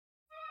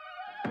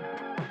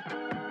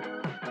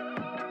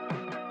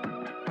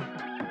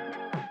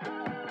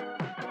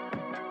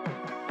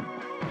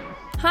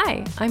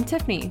Hi, I'm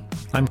Tiffany.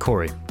 I'm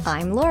Corey.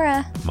 I'm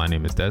Laura. My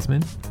name is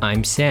Desmond.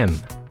 I'm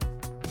Sam.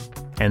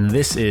 And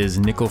this is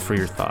Nickel for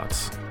Your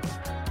Thoughts.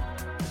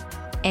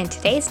 And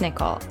today's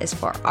nickel is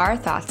for our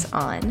thoughts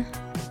on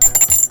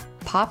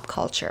pop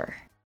culture.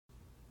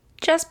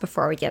 Just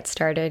before we get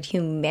started,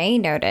 you may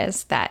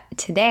notice that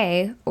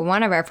today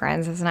one of our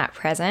friends is not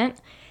present.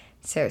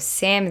 So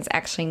Sam is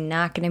actually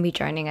not going to be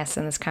joining us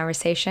in this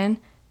conversation.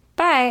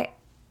 But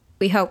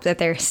we hope that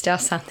there's still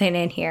something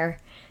in here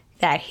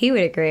that he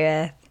would agree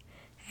with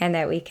and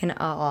that we can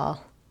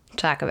all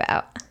talk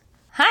about.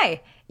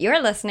 Hi,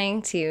 you're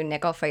listening to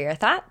Nickel for Your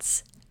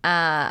Thoughts.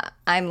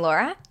 I'm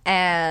Laura,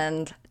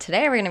 and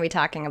today we're going to be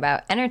talking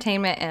about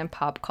entertainment and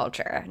pop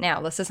culture. Now,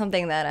 this is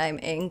something that I'm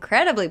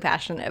incredibly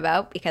passionate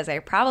about because I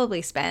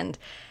probably spend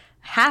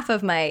half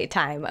of my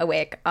time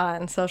awake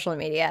on social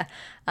media,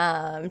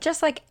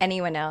 just like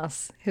anyone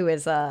else who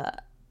is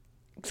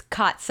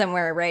caught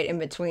somewhere right in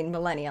between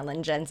millennial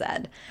and Gen Z.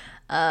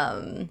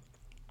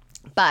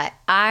 But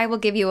I will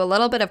give you a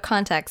little bit of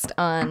context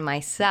on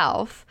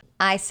myself.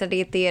 I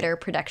studied theater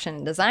production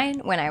and design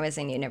when I was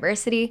in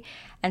university,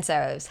 and so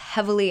I was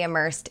heavily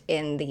immersed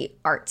in the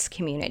arts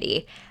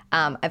community.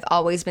 I've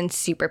always been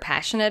super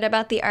passionate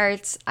about the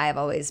arts. I've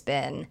always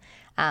been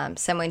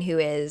someone who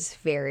is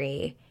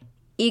very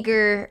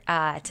eager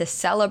to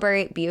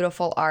celebrate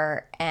beautiful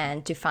art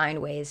and to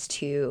find ways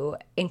to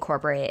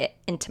incorporate it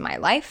into my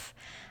life,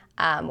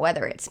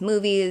 whether it's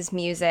movies,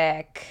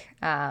 music,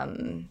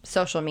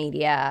 social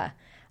media,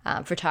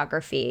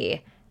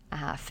 photography,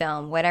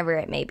 film, whatever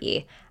it may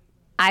be.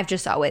 I've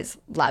just always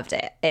loved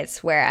it.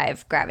 It's where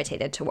I've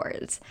gravitated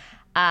towards.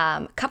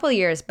 A couple of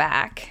years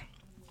back,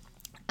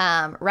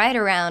 right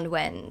around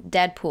when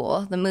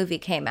Deadpool, the movie,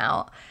 came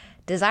out,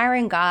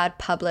 Desiring God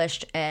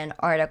published an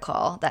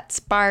article that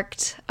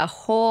sparked a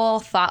whole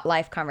thought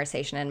life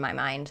conversation in my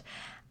mind.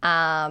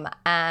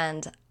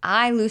 And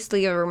I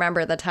loosely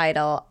remember the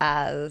title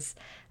as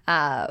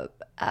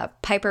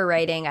Piper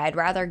writing, "I'd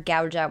rather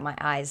gouge out my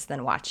eyes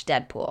than watch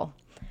Deadpool."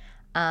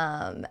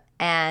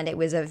 And it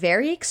was a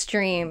very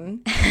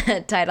extreme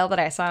title that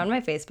I saw on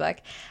my Facebook.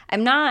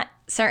 I'm not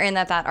certain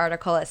that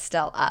article is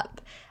still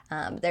up.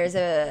 There's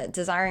a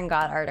Desiring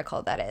God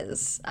article that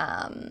is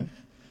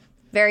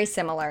very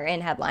similar in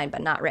headline,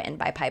 but not written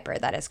by Piper,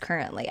 that is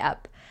currently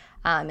up.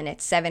 And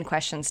it's 7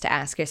 questions to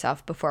ask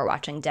yourself before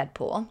watching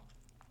Deadpool.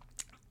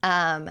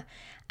 And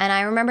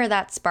I remember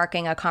that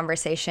sparking a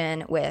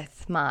conversation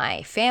with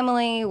my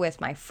family, with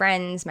my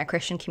friends, my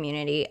Christian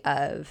community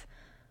of,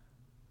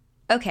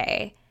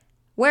 okay,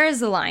 where is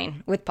the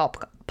line with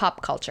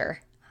pop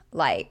culture?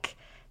 Like,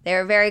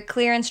 there are very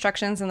clear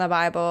instructions in the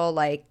Bible,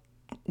 like,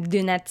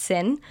 do not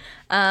sin.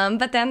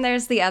 But then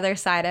there's the other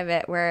side of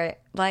it where,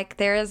 like,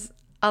 there's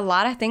a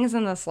lot of things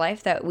in this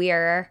life that we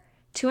are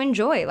to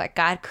enjoy. Like,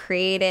 God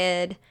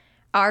created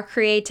our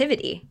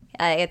creativity.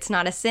 It's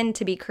not a sin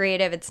to be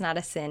creative. It's not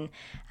a sin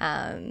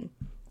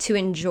to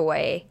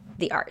enjoy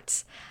the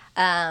arts.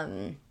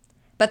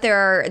 But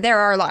there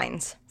are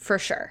lines for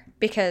sure,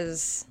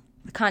 because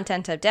the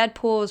content of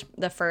Deadpool was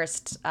the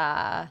first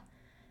Marvel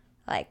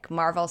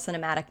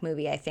cinematic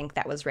movie, I think,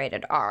 that was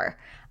rated R.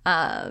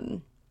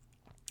 And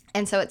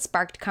so it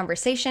sparked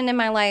conversation in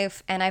my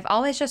life. And I've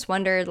always just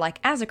wondered, like,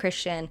 as a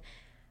Christian,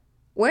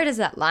 where does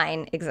that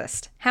line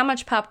exist? How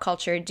much pop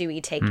culture do we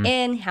take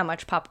in? How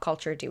much pop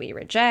culture do we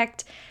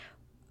reject?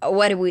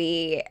 What are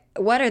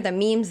the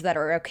memes that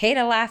are okay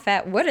to laugh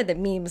at? What are the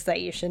memes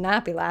that you should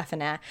not be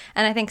laughing at?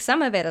 And I think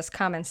some of it is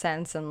common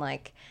sense and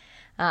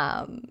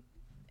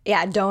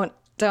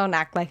don't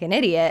act like an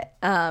idiot,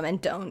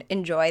 and don't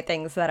enjoy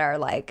things that are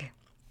like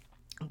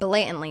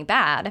blatantly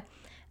bad.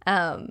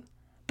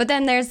 But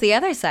then there's the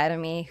other side of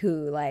me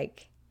who,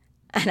 like,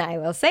 and I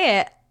will say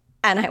it,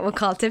 and I will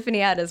call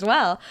Tiffany out as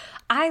well,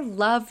 I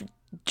love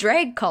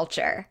drag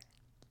culture.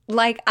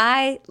 Like,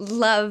 I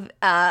love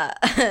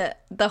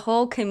the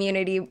whole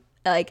community,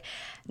 like,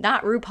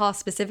 not RuPaul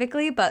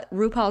specifically, but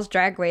RuPaul's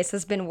Drag Race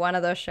has been one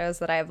of those shows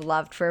that I've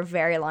loved for a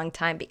very long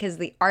time because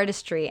the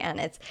artistry and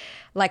it's,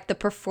 like, the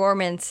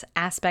performance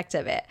aspect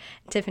of it.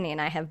 Tiffany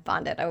and I have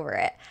bonded over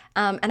it.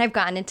 And I've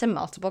gotten into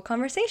multiple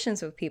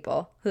conversations with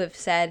people who have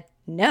said,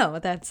 no,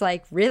 that's,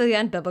 like, really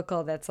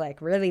unbiblical. That's,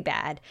 like, really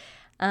bad.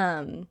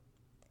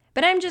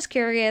 But I'm just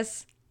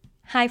curious.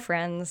 Hi,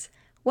 friends.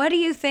 What do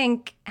you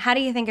think? How do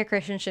you think a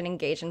Christian should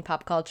engage in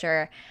pop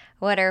culture?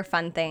 What are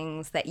fun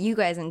things that you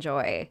guys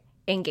enjoy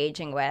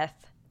engaging with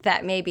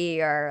that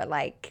maybe are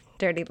like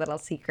dirty little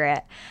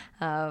secret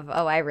of,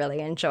 oh, I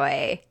really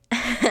enjoy,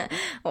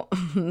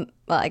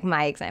 like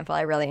my example,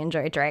 I really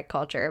enjoy drag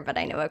culture, but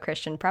I know a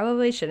Christian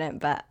probably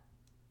shouldn't, but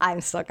I'm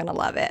still going to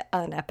love it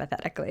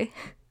unempathetically.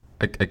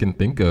 I can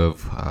think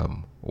of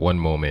one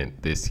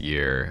moment this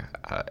year.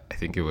 I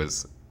think it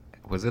was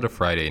it a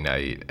Friday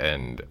night,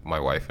 and my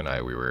wife and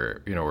I,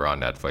 we're on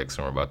Netflix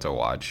and we're about to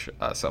watch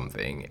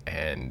something,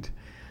 and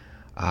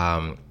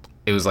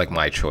it was like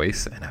my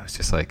choice, and I was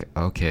just like,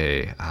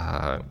 okay,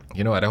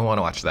 you know, I don't want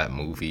to watch that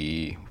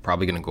movie.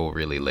 Probably gonna go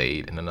really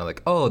late, and then I'm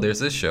like, oh, there's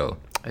this show.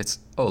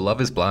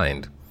 Love is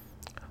Blind.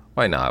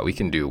 Why not? We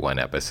can do one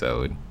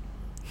episode.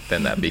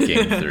 Then that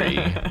became 3,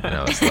 and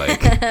I was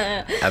like,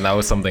 and that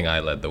was something I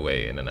led the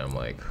way in, and I'm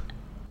like,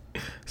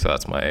 so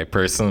that's my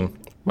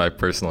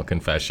personal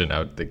confession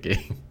out the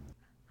gate.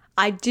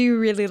 I do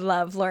really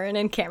love Lauren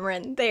and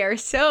Cameron. They are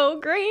so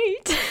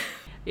great.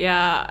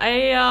 Yeah,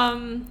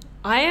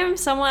 I am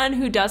someone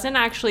who doesn't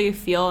actually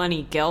feel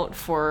any guilt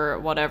for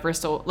whatever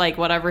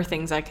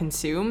things I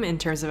consume in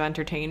terms of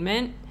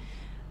entertainment.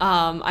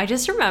 I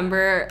just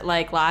remember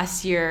like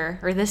last year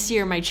or this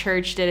year, my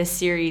church did a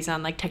series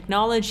on like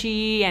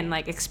technology and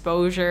like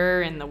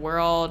exposure in the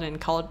world and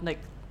called like,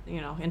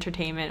 you know,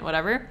 entertainment,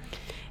 whatever.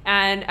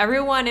 And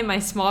everyone in my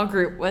small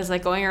group was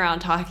like going around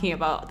talking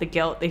about the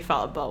guilt they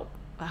felt about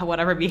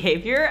whatever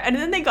behavior. And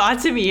then they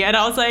got to me and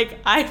I was like,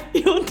 I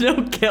feel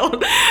no guilt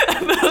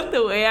about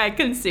the way I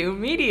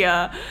consume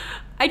media.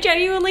 I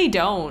genuinely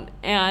don't.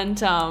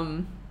 And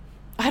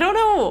I don't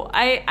know.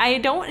 I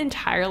don't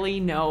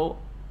entirely know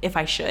if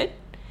I should.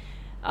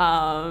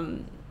 I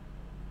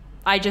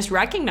just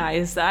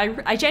recognize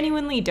that I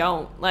genuinely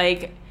don't.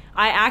 Like,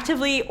 I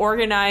actively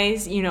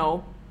organize, you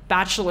know,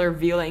 Bachelor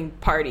viewing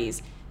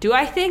parties. Do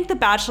I think The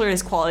Bachelor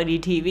is quality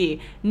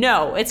TV?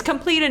 No, it's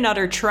complete and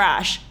utter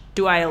trash.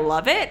 Do I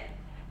love it?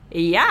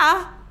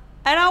 Yeah.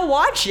 And I'll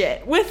watch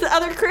it with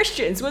other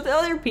Christians, with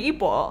other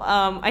people.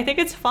 I think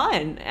it's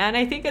fun, and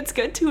I think it's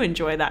good to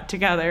enjoy that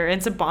together.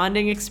 It's a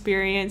bonding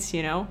experience,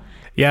 you know?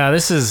 Yeah,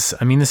 this is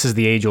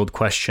the age-old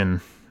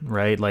question,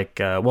 right? Like,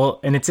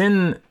 and it's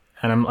in,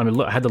 and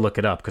I had to look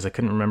it up because I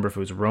couldn't remember if it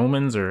was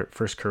Romans or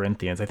 1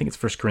 Corinthians. I think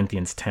it's 1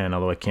 Corinthians 10,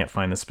 although I can't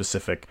find the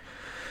specific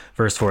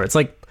verse for it. It's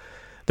like,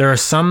 there are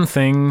some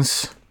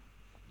things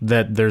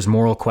that there's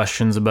moral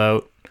questions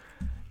about,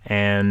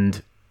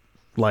 and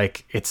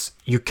like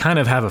you kind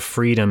of have a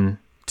freedom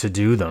to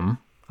do them,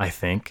 I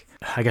think.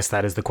 I guess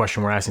that is the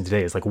question we're asking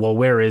today, is like, well,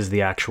 where is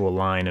the actual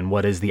line and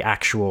what is the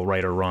actual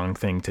right or wrong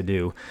thing to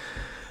do?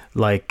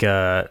 Like, you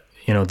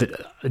know,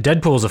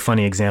 Deadpool is a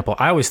funny example.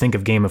 I always think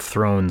of Game of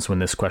Thrones when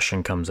this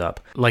question comes up,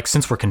 like,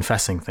 since we're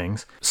confessing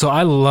things. So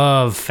I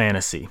love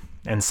fantasy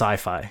and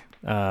sci-fi.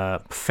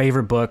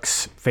 Favorite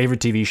books, favorite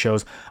TV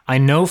shows. I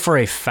know for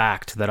a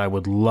fact that I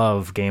would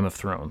love Game of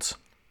Thrones.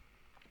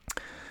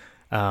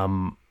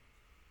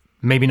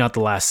 Maybe not the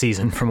last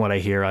season from what I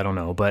hear, I don't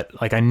know,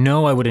 but like, I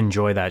know I would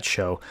enjoy that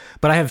show.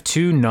 But I have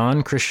 2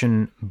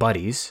 non-Christian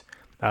buddies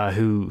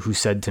who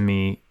said to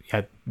me,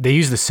 yeah, they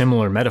used a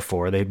similar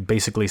metaphor. They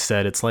basically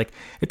said it's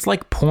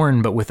like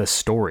porn but with a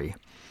story.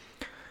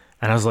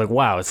 And I was like,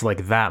 wow, it's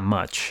like that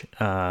much.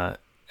 And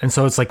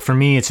so it's like, for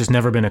me, it's just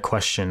never been a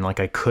question. Like,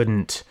 I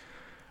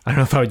don't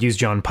know if I would use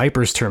John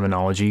Piper's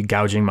terminology,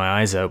 gouging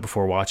my eyes out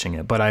before watching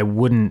it, but I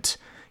wouldn't,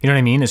 you know what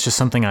I mean? It's just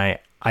something I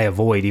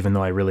avoid, even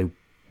though I really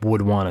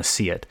would want to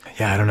see it.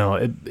 Yeah, I don't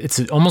know. It's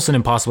almost an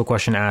impossible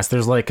question to ask.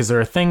 There's like, because there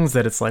are things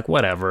that it's like,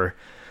 whatever.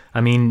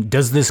 I mean,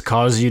 does this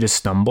cause you to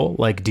stumble?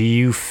 Like, do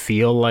you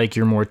feel like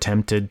you're more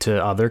tempted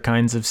to other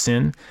kinds of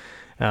sin?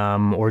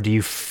 Or do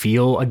you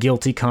feel a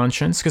guilty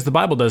conscience? Because the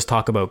Bible does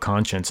talk about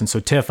conscience. And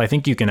so, Tiff, I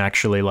think you can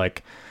actually,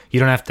 like,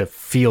 you don't have to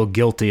feel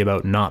guilty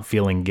about not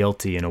feeling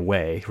guilty in a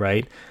way,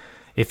 right?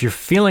 If you're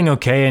feeling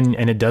okay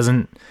and it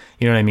doesn't,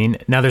 you know what I mean?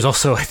 Now, there's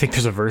also, I think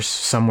there's a verse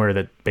somewhere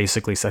that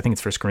basically, I think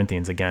it's 1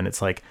 Corinthians again.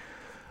 It's like,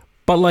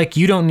 but like,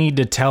 you don't need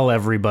to tell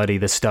everybody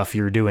the stuff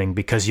you're doing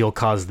because you'll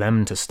cause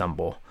them to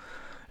stumble.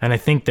 And I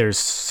think there's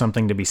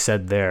something to be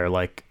said there.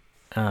 Like,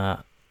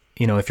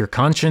 you know, if your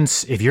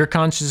conscience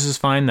is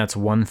fine, that's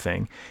one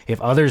thing.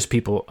 If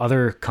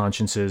other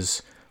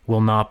consciences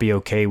will not be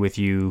okay with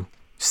you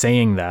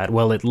saying that,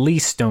 well, at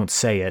least don't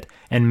say it.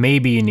 And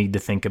maybe you need to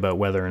think about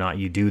whether or not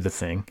you do the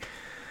thing.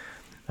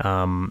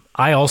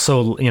 I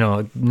also, you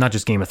know, not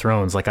just Game of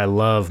Thrones, like, I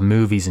love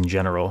movies in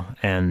general.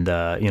 And,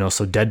 you know,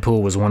 so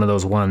Deadpool was one of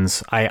those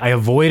ones. I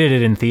avoided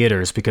it in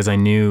theaters because I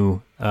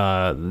knew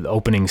the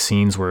opening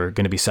scenes were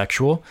going to be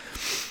sexual.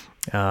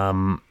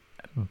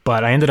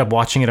 But I ended up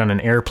watching it on an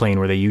airplane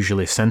where they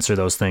usually censor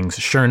those things.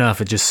 Sure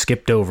enough, it just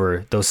skipped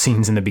over those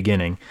scenes in the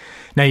beginning.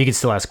 Now, you can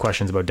still ask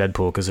questions about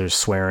Deadpool because there's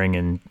swearing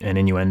and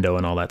innuendo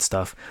and all that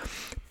stuff.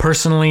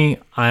 Personally,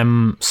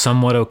 I'm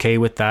somewhat okay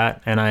with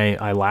that, and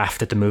I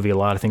laughed at the movie a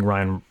lot. I think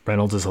Ryan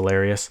Reynolds is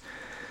hilarious.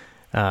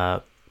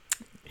 Yeah,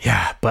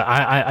 but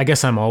I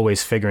guess I'm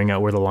always figuring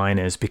out where the line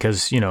is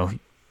because, you know,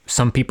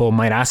 some people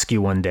might ask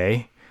you one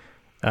day,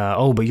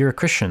 oh, but you're a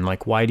Christian.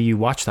 Like, why do you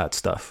watch that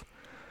stuff?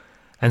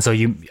 And so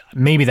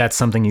maybe that's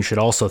something you should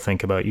also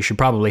think about. You should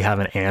probably have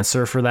an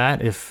answer for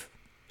that, if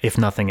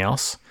nothing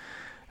else.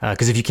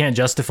 Because if you can't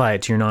justify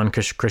it to your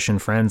non-Christian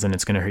friends and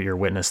it's going to hurt your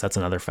witness, that's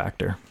another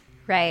factor.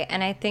 Right.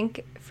 And I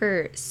think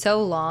for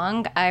so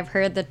long, I've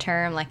heard the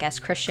term, like, as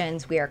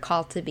Christians, we are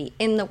called to be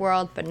in the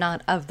world, but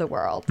not of the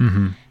world.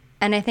 Mm-hmm.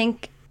 And I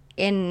think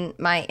in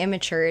my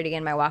immaturity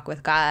in my walk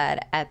with God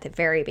at the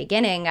very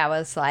beginning, I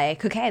was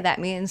like, okay, that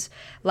means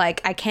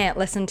like I can't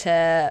listen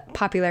to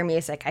popular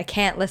music. I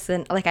can't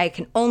listen, like I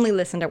can only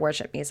listen to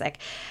worship music.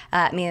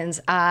 It means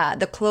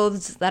the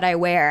clothes that I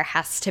wear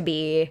has to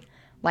be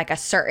like a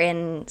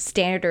certain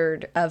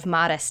standard of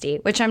modesty,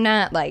 which I'm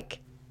not like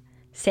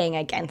saying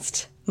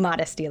against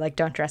modesty, like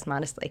don't dress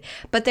modestly.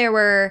 But there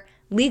were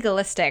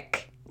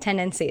legalistic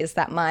tendencies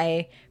that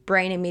my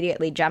brain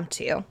immediately jumped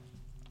to.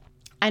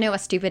 I know a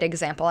stupid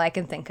example I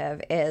can think of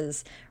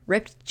is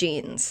ripped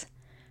jeans.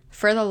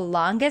 For the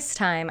longest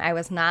time, I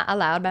was not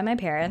allowed by my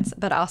parents,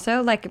 but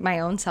also like my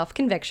own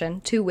self-conviction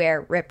to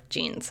wear ripped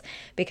jeans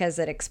because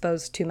it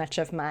exposed too much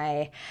of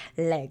my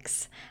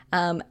legs.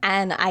 And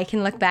I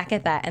can look back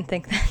at that and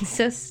think that's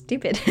so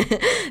stupid.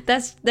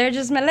 They're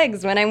just my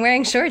legs when I'm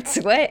wearing shorts.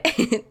 What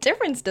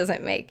difference does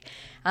it make?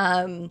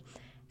 And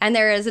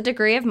there is a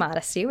degree of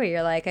modesty where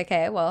you're like,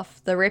 okay, well,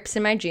 if the rips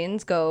in my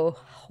jeans go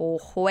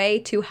way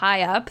too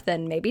high up,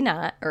 then maybe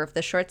not. Or if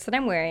the shorts that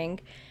I'm wearing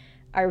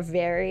are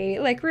very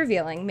like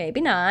revealing,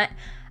 maybe not.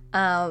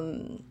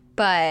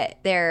 But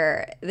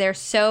there's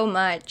so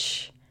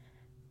much,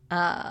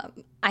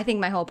 I think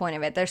my whole point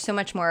of it, there's so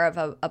much more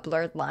of a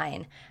blurred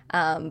line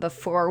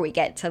before we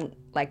get to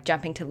like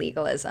jumping to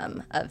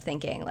legalism of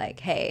thinking like,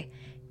 hey,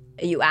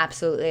 you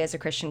absolutely as a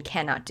Christian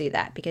cannot do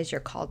that because you're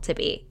called to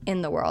be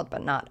in the world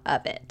but not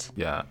of it.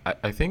 Yeah,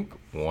 I think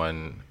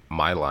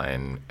my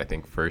line, I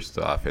think first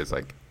off is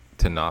like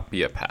to not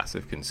be a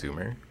passive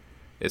consumer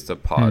is to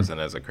pause and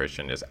as a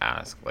Christian just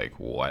ask like,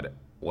 what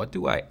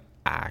do I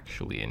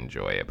actually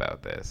enjoy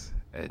about this?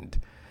 And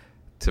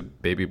to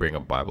maybe bring a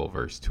Bible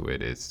verse to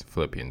it is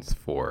Philippians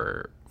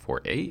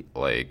 4:8,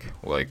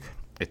 like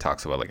it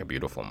talks about like a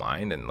beautiful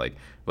mind and like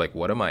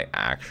what am I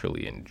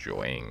actually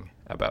enjoying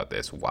about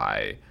this?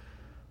 Why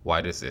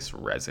does this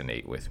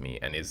resonate with me,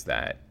 and is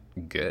that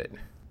good?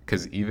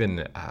 Because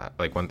even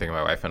like one thing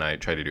my wife and I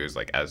try to do is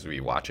like as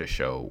we watch a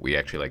show, we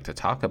actually like to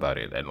talk about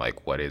it and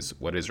like what is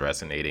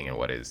resonating and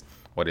what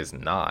is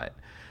not.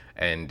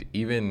 And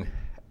even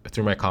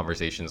through my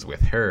conversations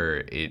with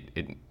her,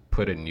 it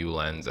put a new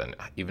lens on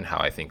even how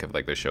I think of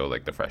like the show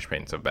like The Fresh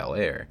Prince of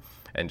Bel-Air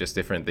and just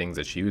different things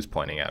that she was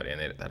pointing out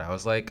in it that I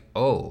was like,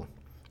 oh,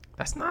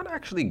 that's not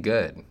actually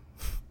good.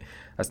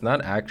 That's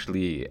not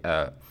actually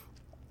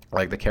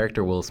like the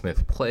character Will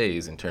Smith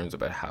plays in terms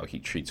about how he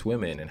treats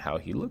women and how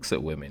he looks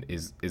at women.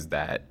 Is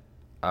that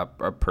a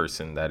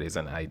person that is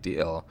an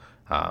ideal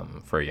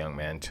for a young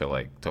man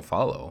to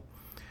follow?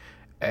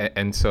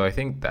 And so I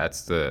think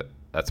that's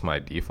my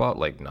default,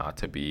 like not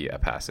to be a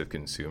passive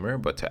consumer,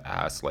 but to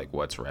ask like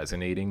what's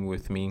resonating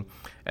with me,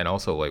 and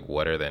also like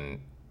what are the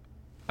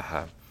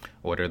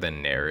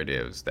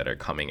narratives that are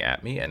coming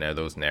at me, and are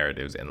those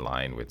narratives in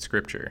line with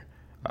Scripture?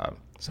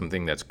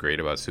 Something that's great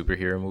about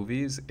superhero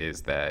movies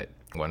is that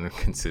one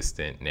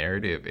consistent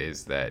narrative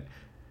is that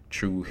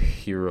true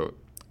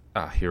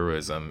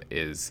heroism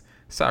is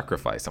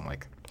sacrifice. I'm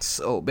like,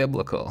 so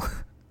biblical,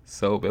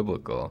 so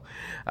biblical,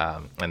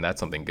 and that's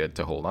something good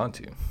to hold on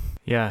to.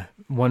 Yeah,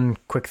 one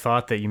quick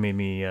thought that you made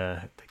me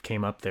that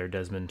came up there,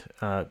 Desmond.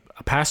 A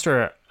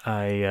pastor,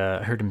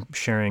 I heard him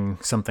sharing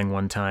something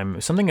one time,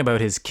 something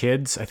about his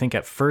kids. I think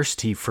at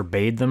first he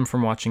forbade them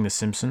from watching The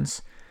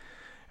Simpsons.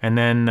 And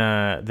then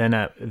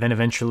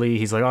eventually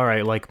he's like, all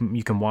right, like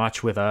you can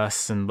watch with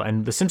us.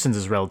 And The Simpsons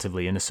is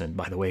relatively innocent,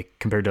 by the way,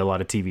 compared to a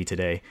lot of TV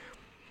today.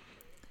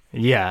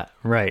 Yeah,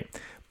 right.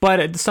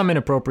 But some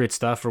inappropriate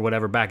stuff or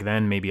whatever back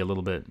then, maybe it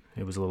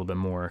was a little bit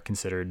more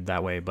considered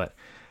that way. But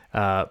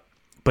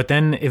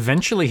then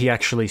eventually he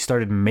actually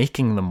started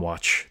making them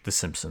watch The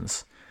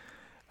Simpsons.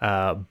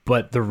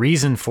 But the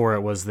reason for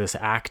it was this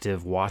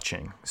active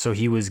watching. So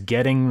he was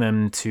getting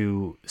them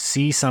to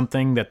see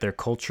something that their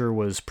culture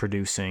was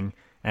producing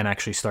and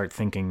actually start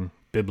thinking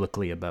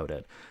biblically about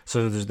it.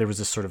 So there was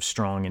this sort of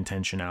strong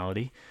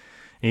intentionality.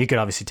 And you could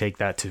obviously take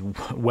that to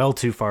well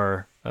too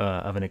far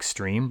of an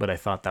extreme, but I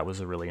thought that was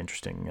a really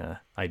interesting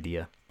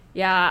idea.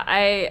 Yeah,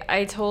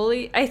 I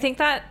think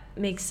that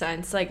makes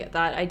sense. Like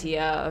that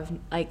idea of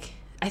like,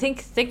 I think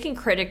thinking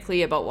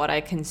critically about what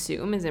I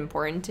consume is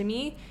important to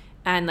me.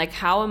 And like,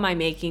 how am I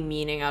making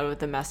meaning out of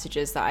the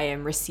messages that I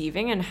am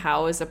receiving, and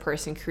how is the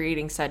person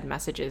creating said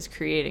messages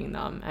creating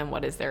them, and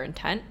what is their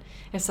intent?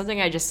 It's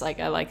something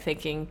I like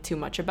thinking too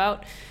much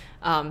about.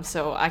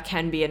 So I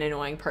can be an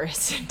annoying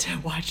person to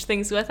watch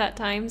things with at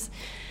times.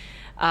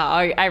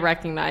 I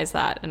recognize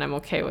that, and I'm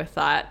okay with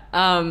that.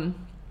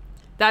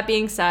 That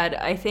being said,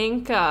 I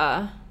think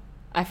I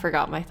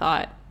forgot my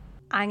thought.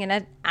 I'm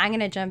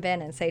gonna jump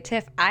in and say,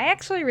 Tiff, I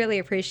actually really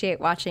appreciate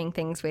watching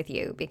things with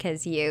you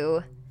because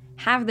you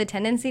have the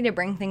tendency to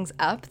bring things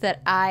up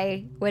that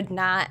I would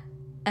not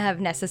have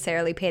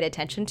necessarily paid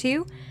attention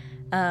to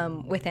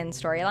within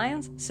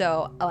storylines.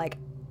 So, like,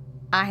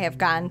 I have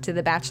gone to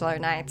the Bachelor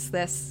Nights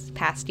this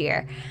past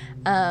year,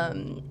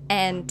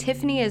 and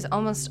Tiffany is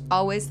almost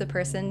always the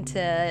person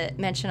to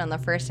mention on the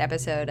first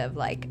episode of,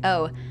 like,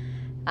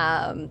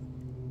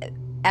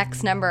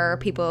 X number of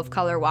people of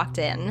color walked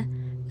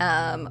in.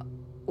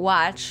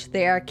 watch,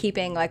 they are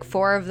keeping like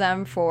 4 of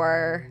them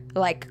for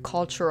like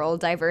cultural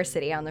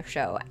diversity on the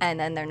show, and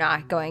then they're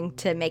not going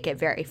to make it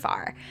very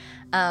far.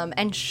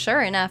 And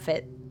sure enough,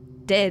 it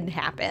did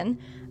happen.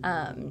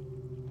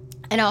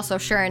 And also,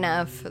 sure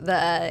enough,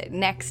 the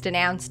next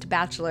announced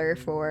bachelor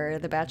for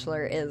The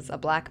Bachelor is a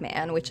black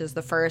man, which is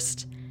the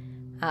first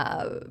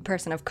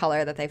person of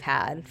color that they've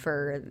had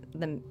for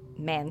the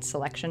man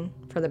selection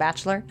for The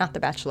Bachelor, not The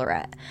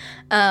Bachelorette.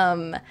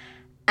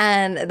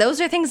 And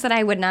those are things that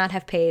I would not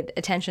have paid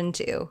attention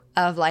to,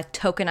 of like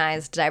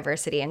tokenized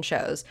diversity in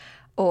shows,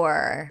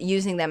 or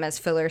using them as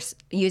fillers,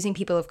 using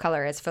people of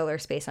color as filler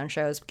space on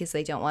shows because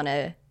they don't want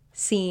to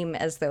seem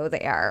as though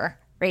they are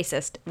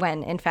racist,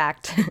 when in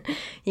fact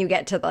you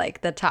get to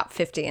like the top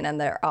 50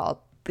 and they're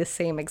all the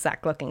same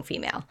exact looking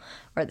female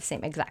or the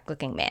same exact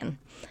looking man.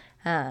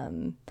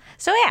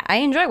 So yeah, I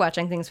enjoy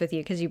watching things with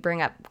you because you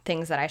bring up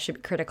things that I should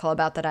be critical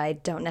about that I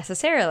don't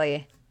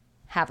necessarily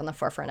have on the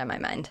forefront of my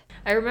mind.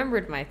 I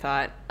remembered my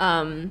thought.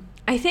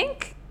 I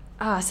think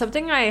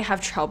something I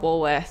have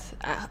trouble with,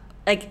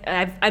 like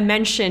I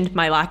mentioned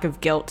my lack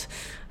of guilt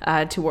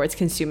towards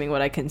consuming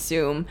what I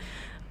consume,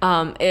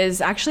 is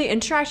actually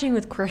interacting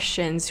with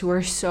Christians who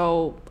are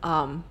so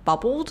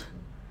bubbled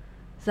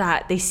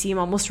that they seem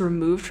almost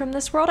removed from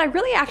this world. I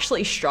really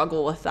actually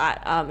struggle with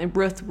that and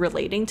with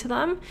relating to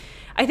them.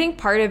 I think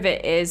part of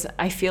it is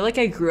I feel like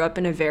I grew up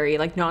in a very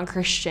like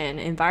non-Christian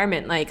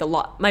environment. Like a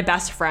lot, my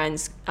best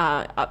friends,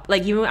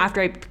 like even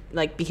after I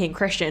like became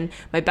Christian,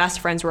 my best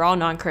friends were all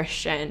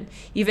non-Christian.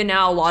 Even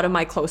now, a lot of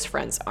my close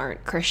friends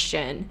aren't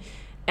Christian,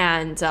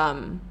 and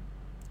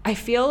I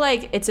feel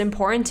like it's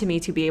important to me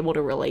to be able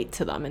to relate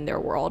to them in their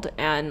world.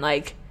 And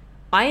like,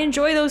 I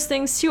enjoy those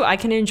things too. I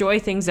can enjoy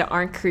things that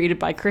aren't created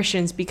by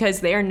Christians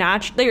because they are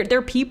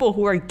they're people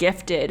who are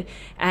gifted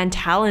and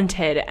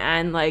talented,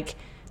 and like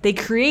they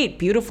create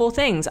beautiful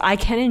things. I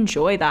can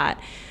enjoy that.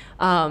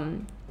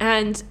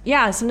 And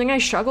yeah, something I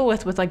struggle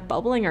with like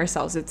bubbling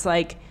ourselves. It's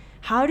like,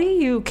 how do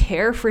you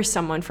care for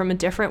someone from a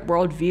different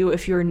worldview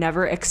if you're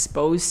never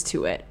exposed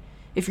to it,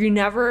 if you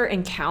never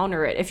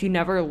encounter it, if you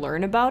never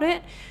learn about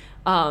it?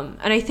 And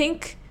I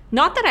think,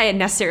 not that I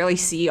necessarily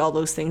see all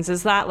those things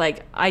as that,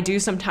 like I do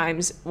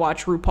sometimes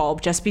watch RuPaul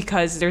just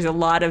because there's a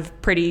lot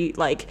of pretty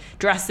like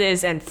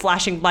dresses and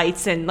flashing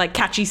lights and like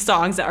catchy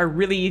songs that are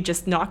really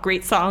just not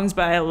great songs,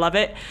 but I love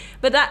it.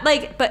 But that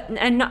like,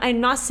 and I'm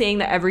not saying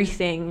that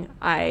everything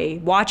I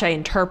watch I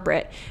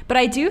interpret, but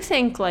I do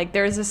think like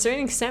there's a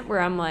certain extent where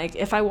I'm like,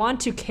 if I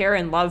want to care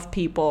and love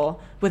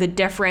people with a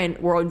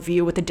different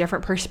worldview, with a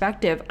different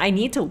perspective, I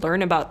need to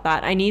learn about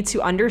that. I need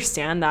to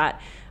understand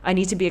that. I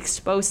need to be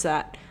exposed to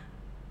that.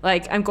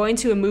 Like, I'm going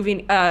to a movie,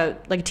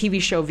 like a TV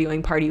show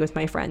viewing party with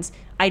my friends.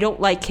 I don't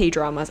like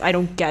K-dramas. I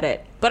don't get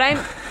it. But I'm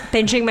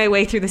binging my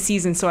way through the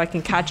season so I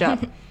can catch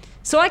up.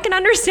 So I can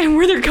understand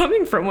where they're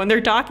coming from when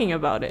they're talking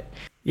about it.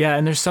 Yeah,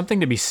 and there's something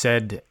to be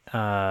said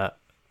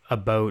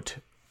about,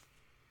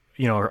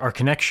 you know, our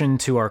connection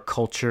to our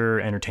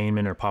culture,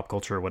 entertainment, or pop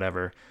culture, or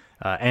whatever,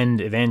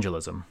 and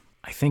evangelism.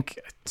 I think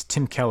it's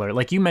Tim Keller,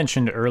 like you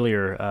mentioned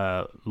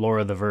earlier,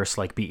 Laura, the verse,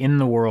 like, be in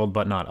the world,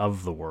 but not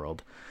of the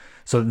world.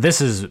 So this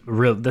is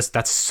real.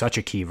 That's such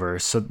a key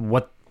verse. So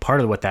what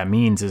part of what that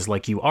means is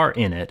like you are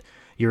in it,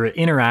 you're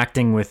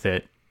interacting with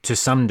it to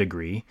some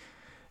degree.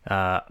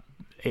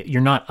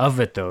 You're not of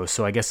it though.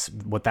 So I guess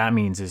what that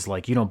means is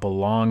like you don't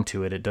belong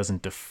to it. It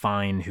doesn't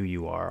define who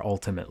you are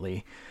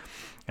ultimately.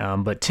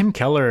 But Tim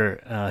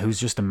Keller, who's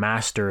just a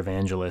master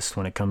evangelist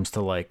when it comes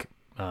to like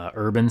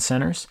urban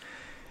centers,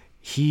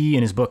 he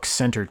in his book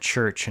Center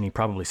Church, and he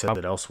probably said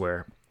it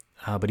elsewhere,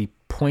 but he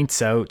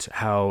points out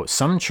how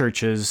some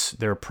churches,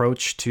 their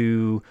approach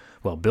to,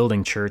 well,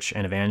 building church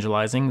and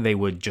evangelizing, they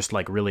would just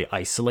like really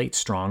isolate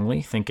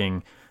strongly,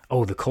 thinking,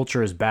 oh, the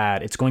culture is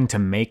bad, it's going to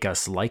make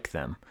us like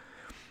them.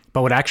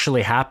 But what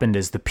actually happened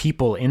is the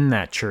people in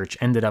that church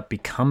ended up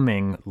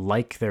becoming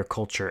like their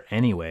culture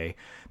anyway,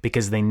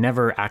 because they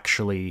never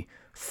actually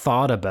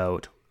thought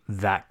about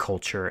that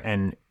culture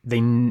and they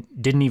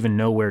didn't even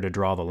know where to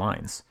draw the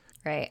lines.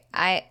 Right.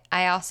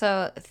 I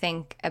also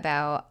think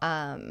about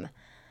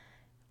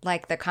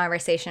like the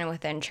conversation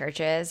within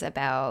churches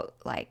about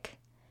like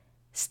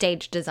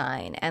stage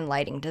design and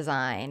lighting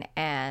design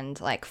and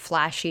like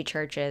flashy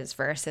churches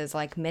versus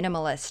like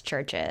minimalist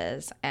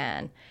churches,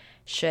 and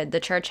should the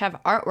church have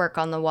artwork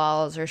on the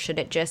walls or should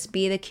it just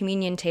be the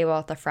communion table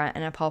at the front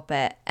and a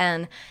pulpit?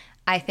 And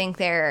I think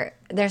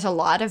there's a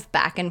lot of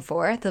back and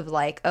forth of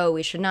like, oh,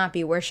 we should not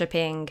be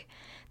worshiping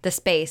the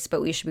space,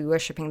 but we should be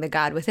worshiping the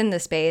God within the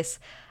space.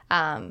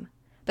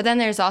 But then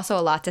there's also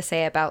a lot to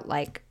say about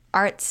like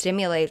art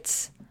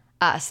stimulates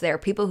us. There are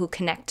people who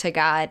connect to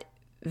God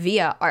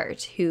via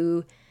art,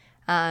 who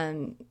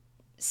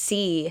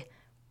see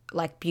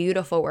like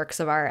beautiful works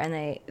of art, and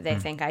they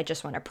think, I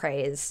just want to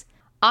praise.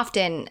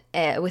 Often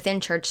within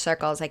church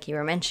circles, like you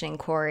were mentioning,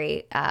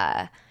 Corey,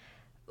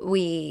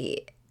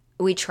 we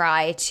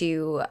try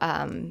to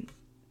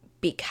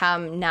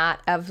become not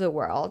of the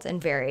world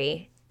and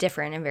very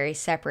different and very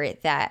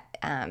separate, that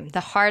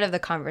the heart of the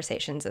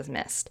conversations is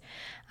missed.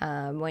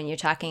 When you're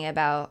talking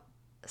about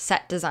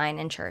set design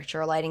in church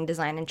or lighting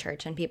design in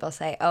church, and people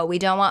say, oh, we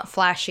don't want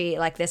flashy,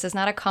 like this is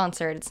not a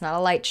concert, it's not a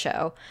light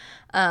show.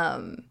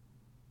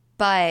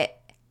 But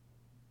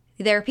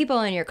there are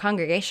people in your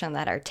congregation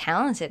that are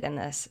talented in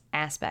this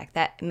aspect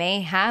that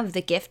may have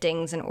the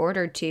giftings in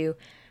order to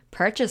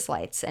purchase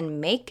lights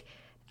and make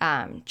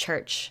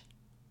church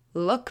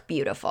look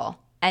beautiful.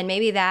 And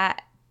maybe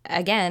that,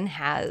 again,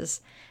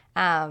 has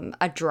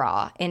a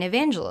draw in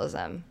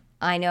evangelism.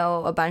 I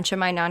know a bunch of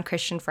my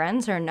non-Christian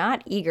friends are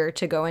not eager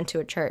to go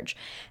into a church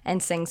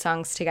and sing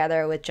songs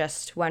together with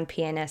just one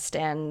pianist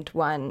and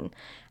one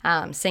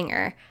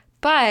singer.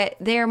 But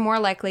they're more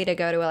likely to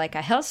go to like a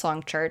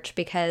Hillsong church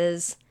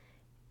because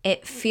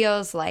it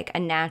feels like a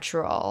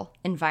natural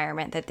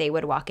environment that they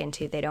would walk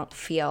into. They don't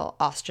feel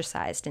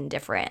ostracized and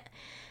different.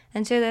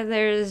 And so that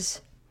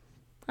there's,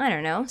 I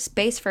don't know,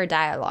 space for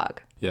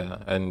dialogue. Yeah,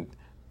 and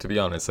to be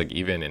honest, like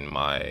even in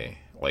my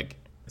like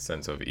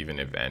sense of even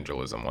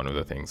evangelism, one of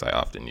the things I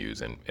often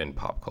use in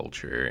pop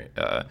culture,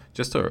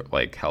 just to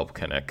like help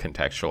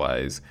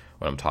contextualize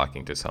when I'm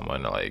talking to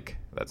someone like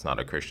that's not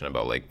a Christian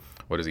about like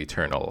what does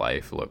eternal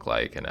life look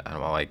like, and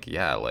I'm like,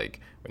 yeah, like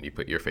when you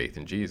put your faith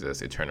in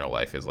Jesus, eternal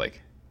life is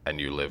like, and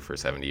you live for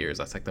 70 years,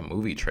 that's like the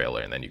movie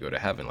trailer, and then you go to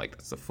heaven, like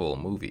that's the full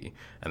movie.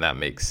 And that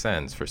makes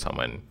sense for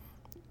someone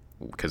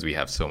because we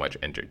have so much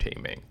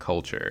entertainment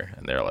culture,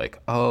 and they're like,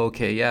 oh,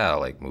 okay, yeah,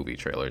 like movie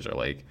trailers are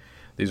like,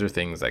 these are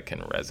things that can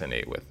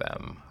resonate with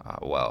them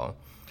well.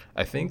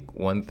 I think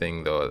one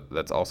thing though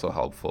that's also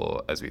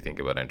helpful as we think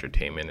about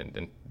entertainment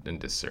and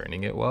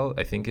discerning it well,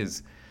 I think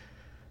is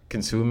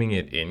consuming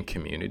it in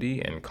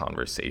community and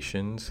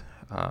conversations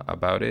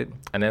about it,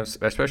 and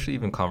especially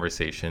even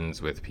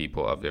conversations with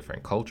people of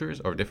different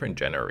cultures or different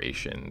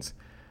generations.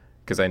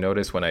 Because I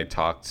notice when I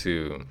talk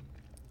to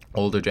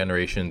older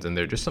generations and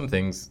there are just some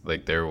things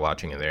like they're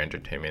watching in their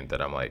entertainment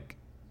that I'm like,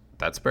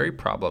 that's very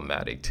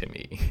problematic to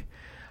me.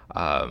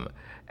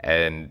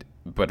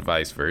 But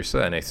vice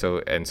versa.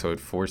 And so it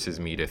forces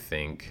me to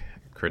think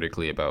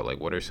critically about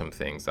like what are some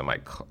things that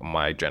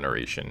my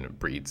generation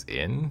breeds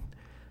in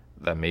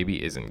that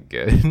maybe isn't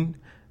good,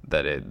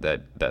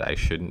 that I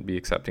shouldn't be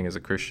accepting as a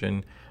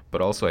Christian.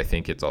 But also I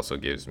think it also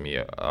gives me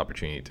an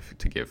opportunity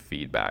to give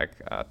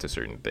feedback to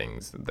certain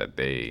things that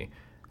they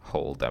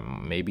hold that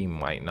maybe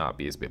might not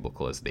be as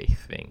biblical as they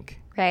think.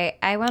 Right.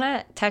 I want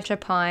to touch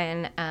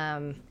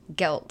upon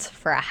guilt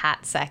for a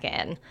hot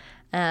second.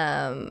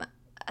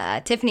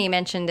 Tiffany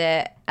mentioned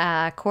it.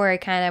 Corey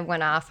kind of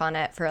went off on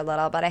it for a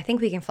little, but I think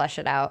we can flesh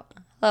it out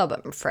a little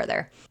bit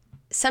further.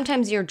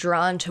 Sometimes you're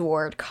drawn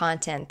toward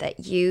content that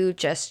you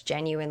just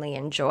genuinely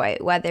enjoy,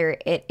 whether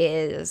it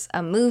is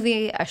a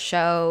movie, a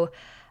show,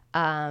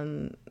 art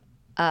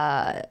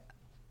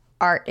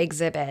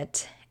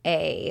exhibit,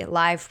 a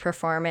live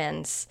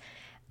performance,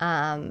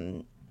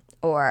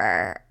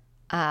 or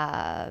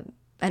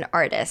an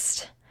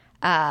artist.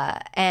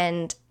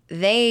 And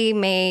they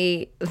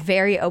may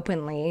very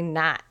openly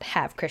not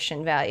have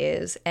Christian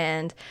values,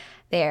 and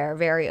they're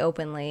very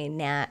openly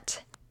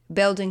not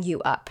building you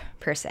up,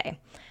 per se.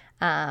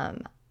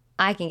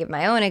 I can give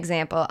my own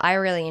example. I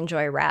really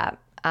enjoy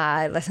rap.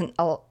 I listen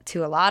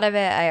to a lot of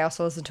it. I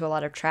also listen to a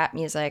lot of trap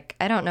music.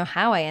 I don't know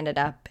how I ended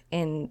up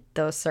in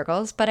those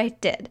circles, but I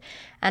did.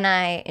 And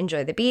I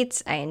enjoy the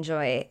beats. I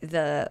enjoy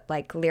the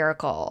like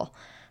lyrical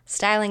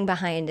styling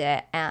behind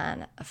it.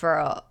 And for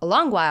a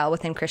long while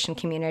within Christian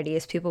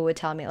communities, people would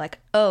tell me like,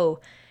 oh,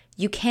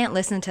 you can't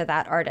listen to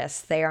that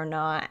artist. They are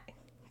not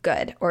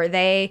good. Or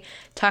they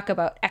talk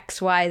about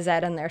X, Y, Z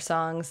in their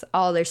songs.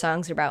 All their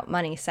songs are about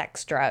money,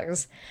 sex,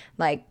 drugs.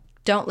 Like,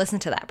 don't listen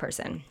to that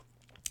person.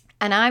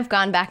 And I've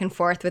gone back and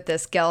forth with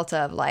this guilt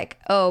of like,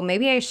 oh,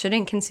 maybe I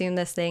shouldn't consume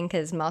this thing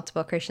because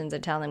multiple Christians are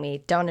telling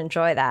me don't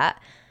enjoy that.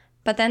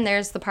 But then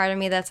there's the part of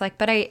me that's like,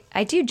 but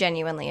I do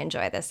genuinely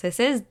enjoy this. This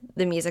is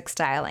the music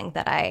styling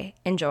that I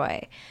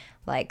enjoy.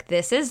 Like,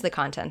 this is the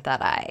content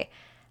that I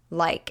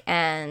like.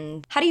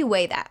 And how do you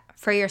weigh that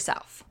for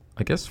yourself?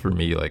 I guess for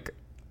me, like,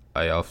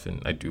 I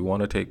do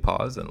want to take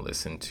pause and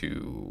listen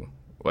to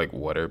like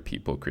what are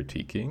people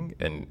critiquing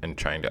and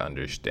trying to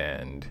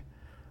understand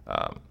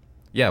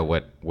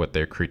what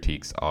their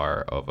critiques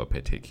are of a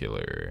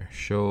particular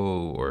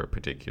show or a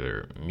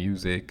particular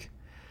music,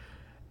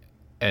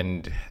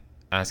 and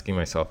asking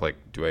myself like,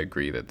 do I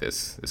agree that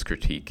this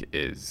critique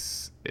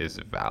is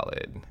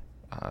valid?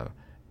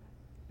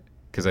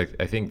 Because I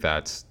think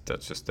that's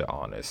just the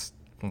honest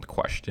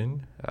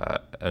question,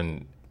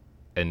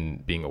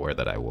 and being aware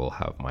that I will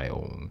have my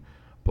own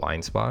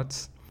blind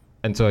spots.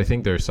 And so I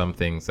think there are some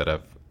things that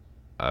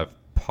I've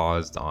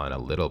paused on a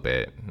little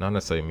bit, not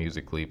necessarily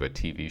musically, but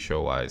TV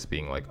show wise,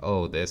 being like,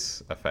 oh,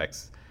 this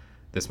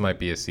might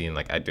be a scene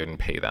like I didn't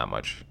pay that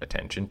much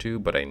attention to,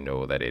 but I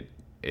know that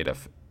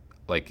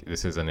like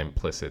this is an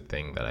implicit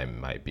thing that I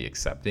might be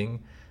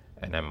accepting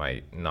and I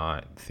might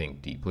not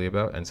think deeply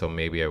about. And so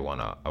maybe I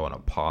wanna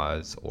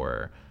pause,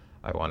 or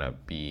I wanna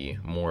be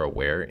more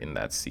aware in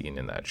that scene,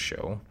 in that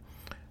show.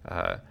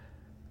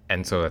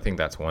 And so I think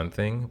that's one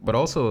thing, but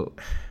also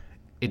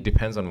it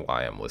depends on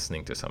why I'm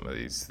listening to some of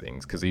these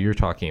things. Because you're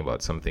talking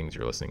about some things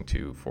you're listening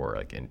to for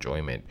like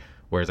enjoyment,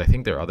 Whereas I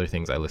think there are other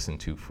things I listen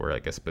to for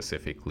like a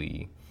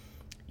specifically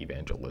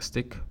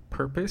evangelistic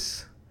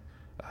purpose,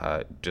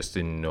 just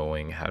in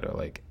knowing how to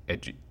like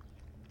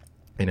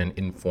in an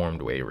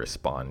informed way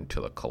respond to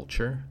the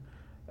culture.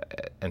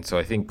 And so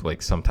I think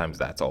like sometimes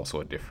that's also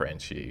a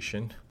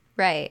differentiation.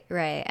 Right,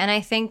 right. And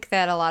I think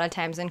that a lot of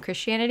times in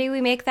Christianity,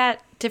 we make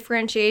that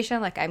differentiation,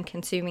 like I'm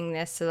consuming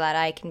this so that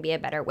I can be a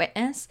better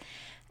witness.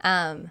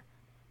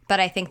 But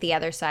I think the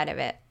other side of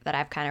it that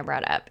I've kind of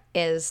brought up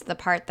is the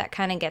part that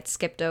kind of gets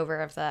skipped over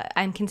of the,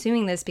 I'm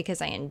consuming this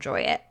because I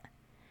enjoy it.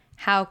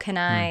 How can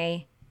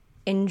I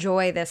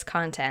enjoy this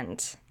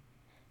content?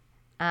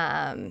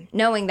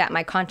 Knowing that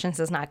my conscience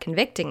is not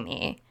convicting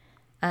me,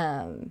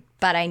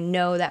 but I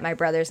know that my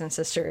brothers and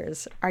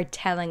sisters are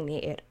telling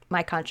me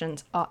my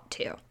conscience ought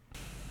to.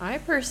 I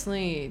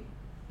personally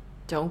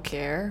don't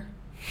care.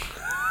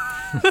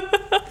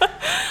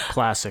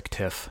 Classic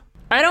Tiff.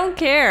 I don't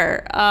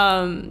care.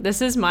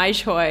 This is my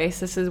choice.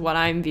 This is what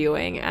I'm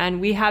viewing,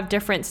 and we have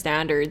different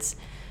standards.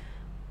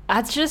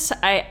 That's just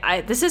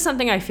this is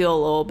something I feel a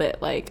little bit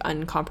like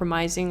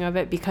uncompromising of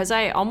it, because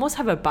I almost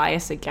have a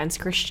bias against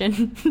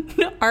Christian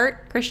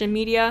art, Christian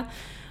media,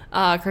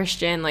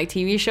 Christian like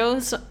TV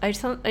shows. I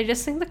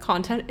just think the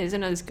content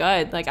isn't as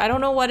good. Like I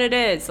don't know what it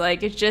is.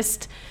 Like it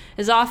just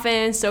is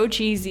often so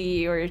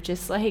cheesy, or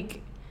just like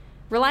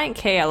Relient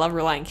K. I love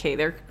Relient K.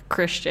 They're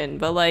Christian,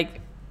 but like,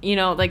 you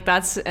know, like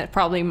that's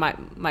probably my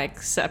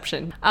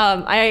exception.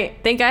 I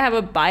think I have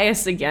a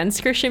bias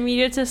against Christian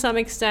media to some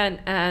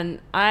extent,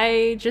 and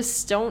I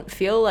just don't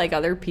feel like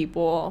other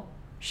people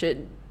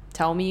should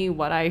tell me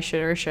what I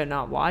should or should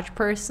not watch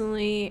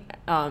personally.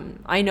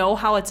 I know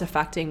how it's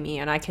affecting me,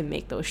 and I can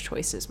make those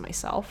choices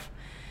myself.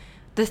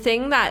 The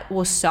thing that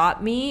will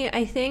stop me,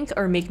 I think,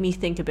 or make me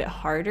think a bit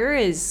harder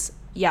is,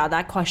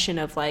 that question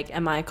of like,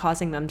 am I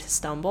causing them to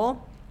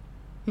stumble?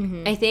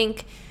 Mm-hmm. I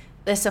think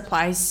this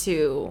applies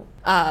to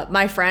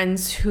my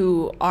friends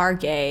who are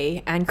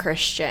gay and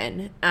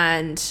Christian,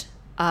 and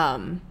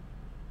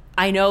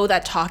I know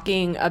that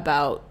talking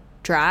about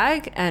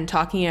drag and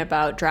talking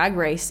about Drag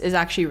Race is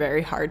actually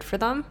very hard for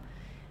them.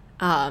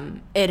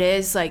 It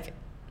is like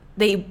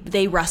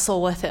they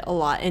wrestle with it a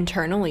lot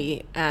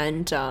internally,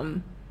 and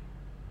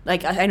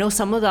like I know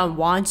some of them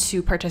want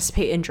to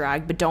participate in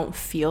drag but don't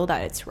feel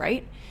that it's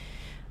right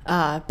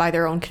by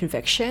their own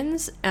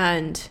convictions.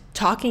 And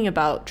talking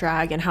about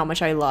drag and how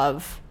much I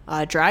love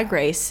Drag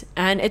Race,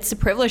 and it's a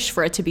privilege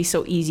for it to be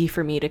so easy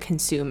for me to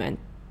consume and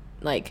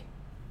like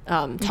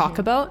talk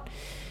about,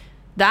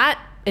 that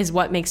is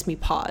what makes me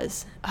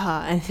pause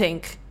and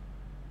think,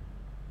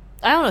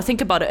 I don't know,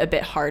 think about it a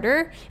bit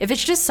harder. If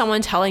it's just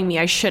someone telling me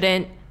I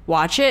shouldn't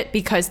watch it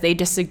because they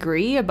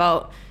disagree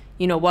about,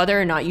 you know, whether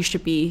or not you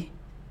should be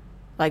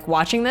like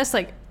watching this,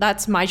 like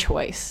that's my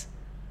choice.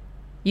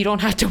 You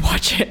don't have to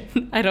watch it.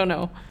 I don't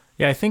know.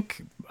 Yeah, I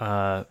think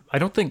I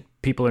don't think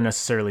people are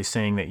necessarily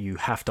saying that you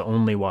have to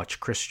only watch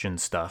Christian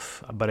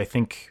stuff, but I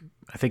think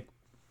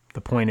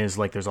the point is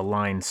like there's a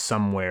line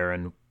somewhere,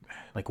 and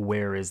like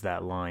where is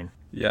that line?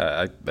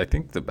 Yeah, I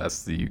think the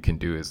best that you can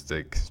do is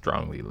to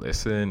strongly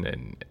listen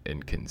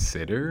and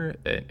consider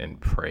and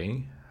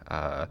pray.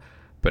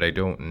 But I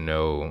don't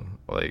know,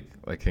 like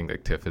I think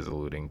like Tiff is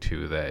alluding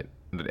to, that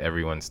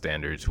everyone's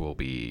standards will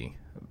be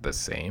the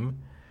same,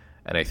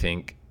 and I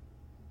think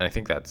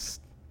it's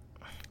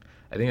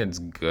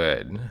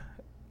good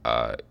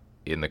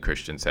in the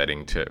Christian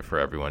setting for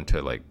everyone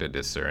to like to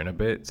discern a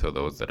bit. So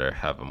those that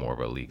have a more of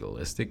a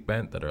legalistic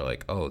bent, that are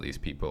like, oh, these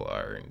people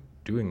are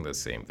doing the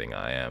same thing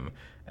I am,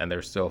 and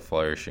they're still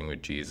flourishing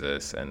with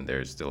Jesus, and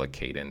there's still a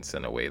cadence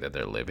and a way that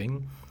they're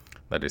living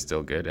that is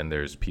still good. And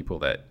there's people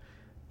that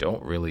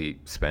don't really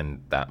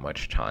spend that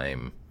much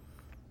time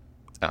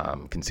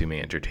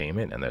consuming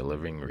entertainment, and they're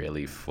living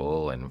really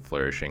full and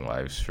flourishing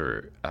lives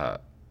for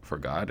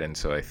God. And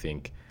so I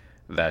think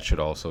that should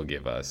also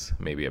give us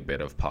maybe a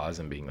bit of pause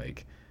and being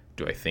like,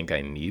 do I think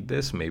I need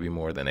this maybe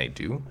more than I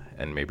do?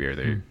 And maybe are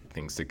there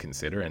things to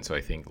consider? And so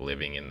I think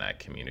living in that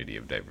community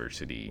of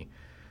diversity,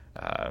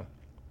 I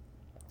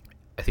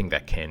think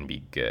that can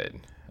be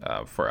good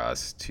for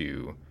us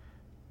to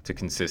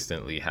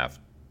consistently have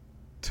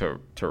to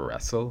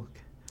wrestle.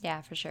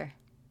 Yeah, for sure.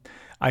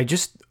 I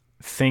just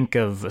think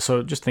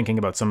just thinking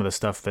about some of the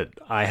stuff that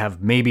I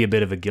have maybe a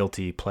bit of a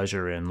guilty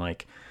pleasure in.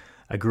 Like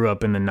I grew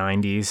up in the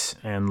 90s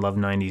and love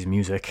 90s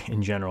music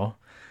in general.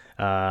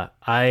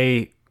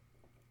 I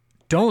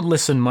don't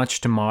listen much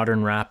to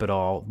modern rap at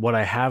all. What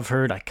I have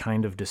heard, I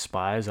kind of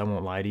despise. I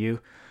won't lie to you.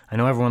 I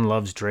know everyone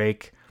loves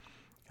Drake.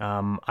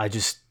 I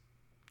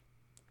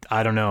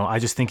don't know. I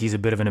just think he's a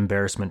bit of an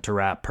embarrassment to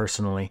rap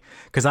personally.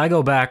 Because I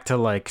go back to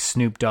like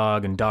Snoop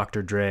Dogg and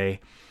Dr. Dre.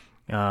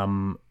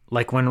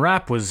 Like when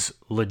rap was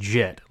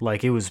legit,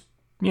 like it was,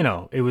 you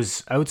know, it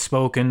was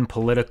outspoken,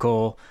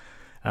 political,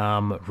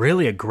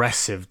 really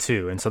aggressive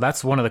too. And so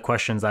that's one of the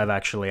questions I've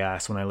actually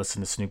asked when I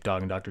listen to Snoop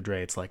Dogg and Dr.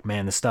 Dre. It's like,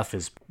 man, this stuff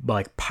is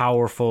like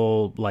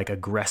powerful, like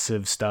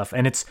aggressive stuff.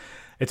 And it's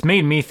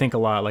made me think a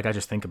lot. Like I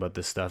just think about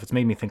this stuff. It's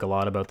made me think a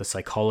lot about the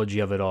psychology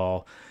of it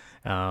all.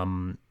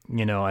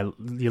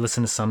 you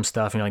listen to some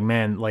stuff and you're like,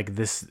 man, like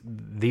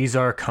these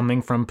are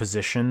coming from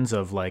positions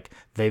of like,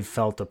 they've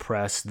felt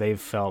oppressed, they've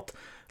felt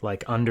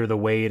like under the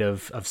weight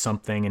of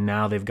something, and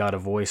now they've got a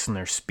voice and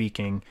they're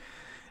speaking.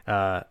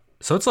 So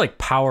it's like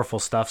powerful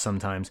stuff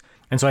sometimes.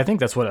 And so I think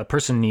that's what a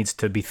person needs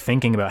to be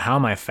thinking about. How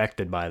am I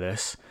affected by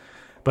this?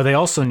 But they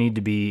also need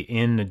to be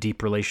in a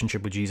deep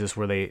relationship with Jesus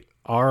where they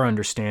are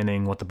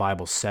understanding what the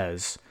Bible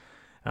says,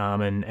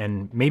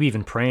 and maybe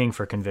even praying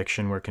for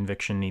conviction where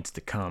conviction needs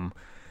to come.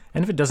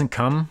 And if it doesn't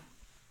come,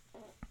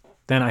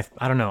 then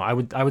I don't know. I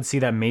would see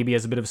that maybe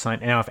as a bit of a sign.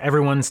 Now, if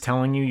everyone's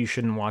telling you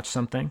shouldn't watch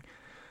something,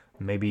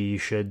 maybe you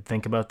should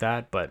think about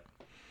that. But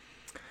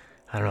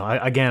I don't know.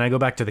 I go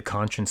back to the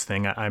conscience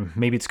thing.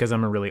 Maybe it's because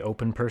I'm a really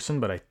open person,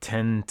 but I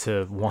tend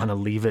to want to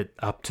leave it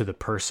up to the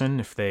person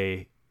if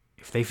they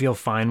feel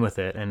fine with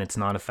it and it's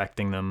not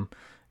affecting them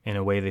in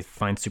a way they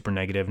find super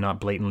negative, not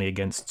blatantly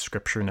against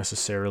Scripture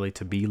necessarily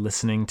to be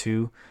listening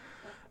to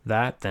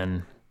that,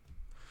 then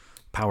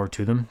power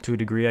to them to a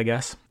degree, I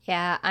guess.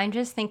 Yeah, I'm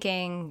just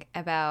thinking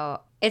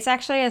about, it's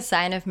actually a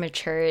sign of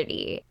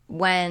maturity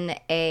when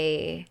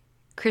a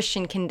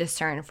Christian can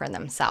discern for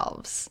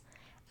themselves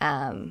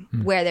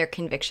where their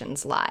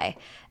convictions lie.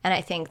 And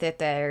I think that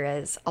there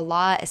is a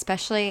lot,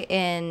 especially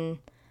in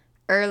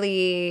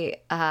early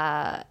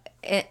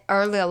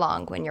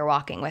along when you're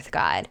walking with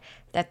God,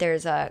 that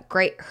there's a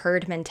great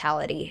herd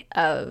mentality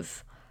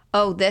of,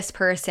 oh, this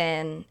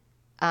person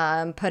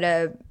put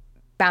a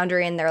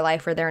boundary in their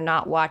life where they're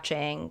not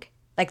watching,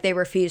 like they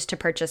refuse to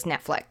purchase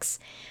Netflix.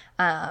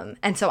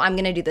 And so I'm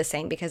going to do the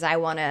same because I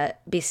want to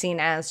be seen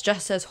as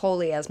just as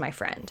holy as my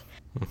friend.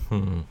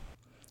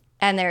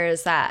 And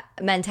there's that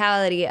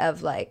mentality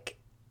of like,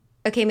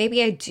 okay,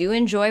 maybe I do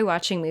enjoy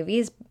watching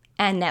movies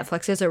and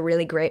Netflix is a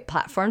really great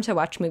platform to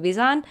watch movies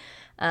on.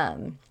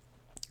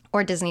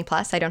 Or Disney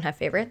Plus. I don't have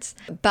favorites.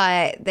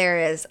 But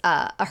there is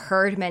a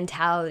herd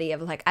mentality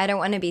of like, I don't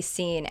want to be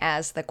seen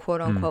as the quote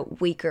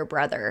unquote weaker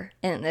brother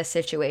in this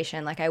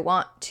situation. Like I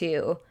want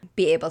to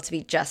be able to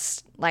be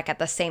just like at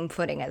the same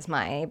footing as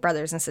my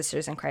brothers and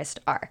sisters in Christ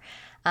are.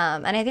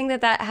 And I think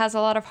that has a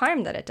lot of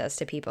harm that it does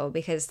to people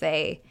because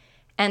they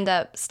end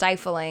up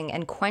stifling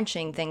and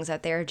quenching things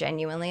that they're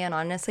genuinely and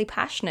honestly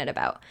passionate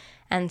about.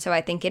 And so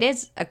I think it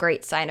is a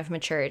great sign of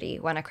maturity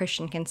when a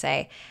Christian can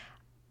say,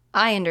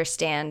 I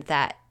understand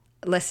that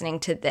listening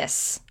to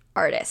this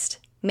artist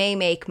may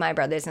make my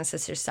brothers and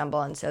sisters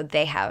stumble, and so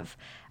they have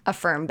a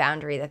firm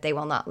boundary that they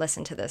will not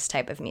listen to this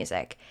type of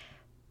music.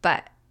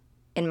 But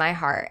in my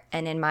heart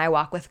and in my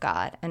walk with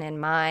God and in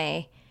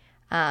my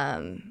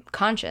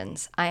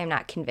conscience, I am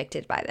not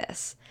convicted by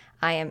this.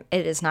 It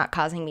is not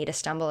causing me to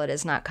stumble. It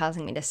is not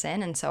causing me to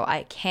sin. And so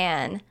I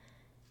can,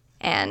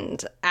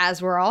 and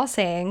as we're all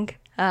saying,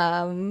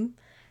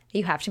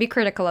 you have to be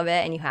critical of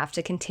it and you have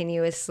to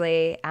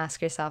continuously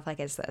ask yourself, like,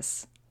 is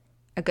this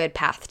a good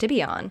path to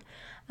be on?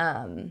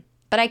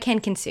 But I can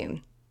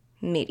consume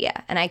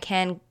media and I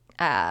can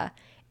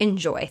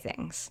enjoy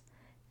things,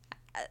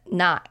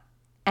 not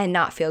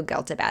feel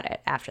guilt about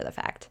it after the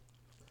fact.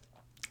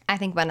 I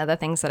think one of the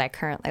things that I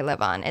currently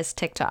live on is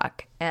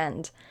TikTok,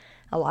 and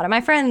a lot of my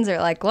friends are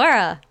like,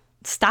 Laura,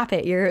 stop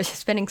it. You're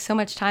spending so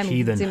much time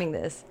consuming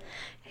this.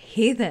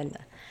 Heathen.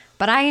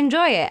 But I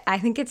enjoy it. I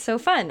think it's so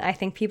fun. I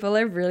think people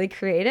are really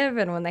creative,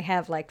 and when they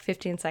have like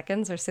 15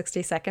 seconds or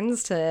 60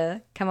 seconds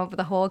to come up with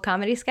a whole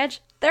comedy sketch,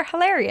 they're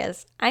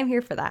hilarious. I'm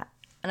here for that,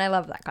 and I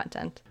love that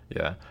content.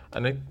 Yeah,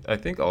 and I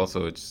think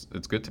also it's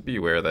good to be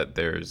aware that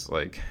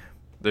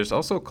there's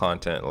also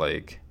content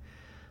like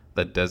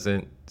that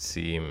doesn't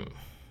seem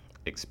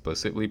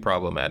explicitly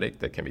problematic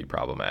that can be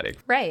problematic.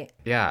 Right.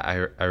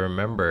 Yeah, I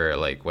remember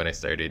like when I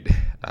started.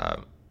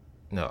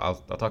 I'll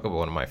talk about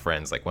one of my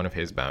friends. Like one of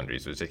his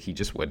boundaries was that he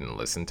just wouldn't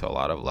listen to a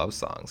lot of love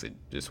songs. It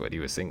just when he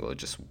was single, it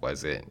just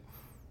wasn't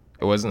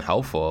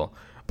helpful.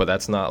 But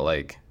that's not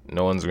like,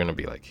 no one's gonna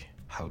be like,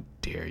 how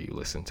dare you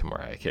listen to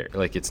Mariah Carey?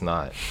 Like it's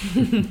not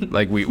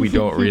like we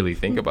don't really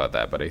think about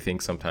that. But I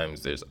think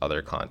sometimes there's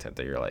other content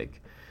that you're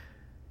like,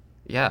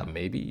 yeah,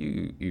 maybe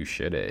you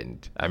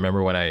shouldn't. I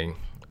remember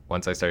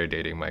once I started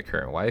dating my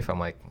current wife, I'm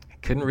like, I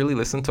couldn't really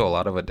listen to a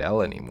lot of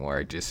Adele anymore.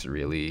 I just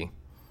really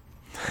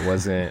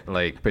wasn't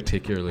like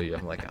particularly,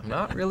 I'm like, I'm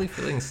not really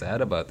feeling sad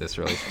about this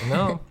relationship.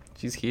 No,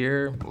 she's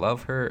here,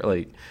 love her.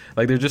 Like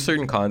there's just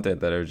certain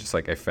content that are just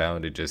like, I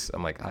found it just,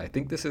 I'm like, I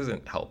think this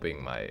isn't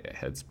helping my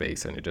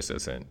headspace and it just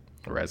doesn't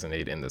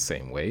resonate in the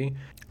same way.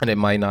 And it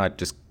might not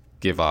just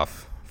give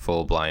off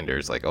full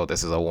blinders like, oh,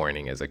 this is a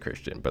warning as a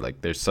Christian, but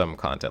like there's some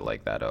content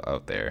like that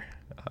out there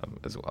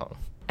as well.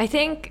 I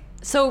think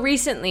so.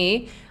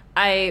 Recently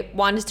I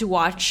wanted to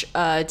watch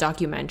a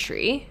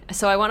documentary.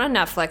 So I went on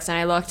Netflix and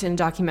I looked in the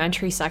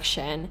documentary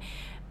section,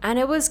 and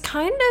it was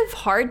kind of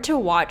hard to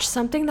watch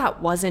something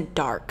that wasn't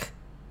dark,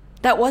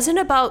 that wasn't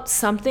about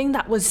something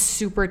that was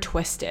super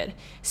twisted,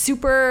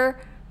 super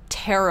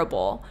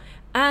terrible.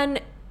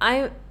 And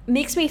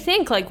makes me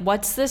think, like,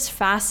 what's this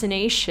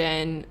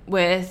fascination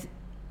with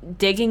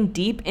digging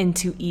deep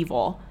into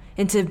evil,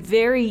 into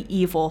very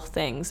evil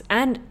things?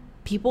 And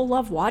people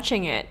love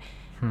watching it.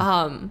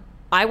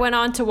 I went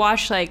on to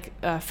watch like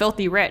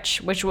Filthy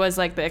Rich, which was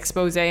like the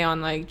expose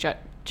on like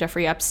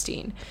Jeffrey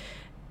Epstein.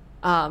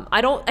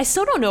 I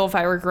still don't know if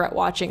I regret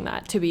watching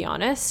that, to be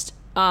honest.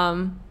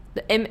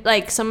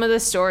 Like some of the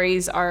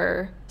stories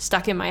are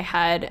stuck in my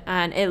head,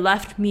 and it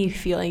left me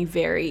feeling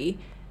very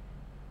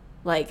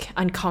like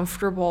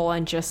uncomfortable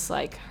and just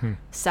like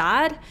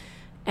sad.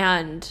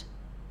 And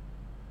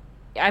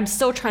I'm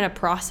still trying to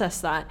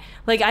process that.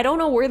 Like, I don't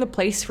know where the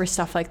place for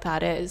stuff like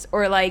that is,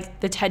 or like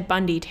the Ted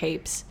Bundy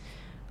tapes.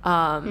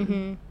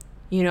 You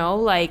know,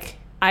 like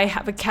I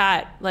have a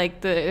cat,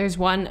 like there's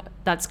one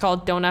that's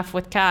called Don't F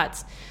with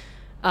Cats.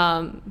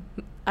 I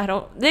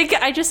don't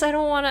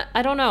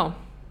know.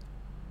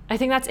 I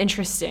think that's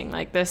interesting,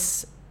 like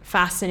this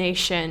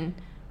fascination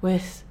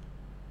with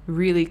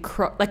really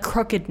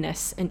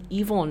crookedness and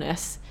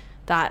evilness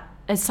that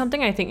is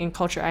something I think in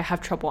culture I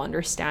have trouble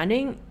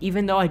understanding,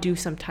 even though I do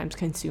sometimes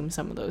consume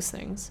some of those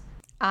things.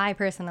 I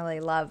personally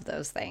love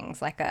those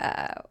things, like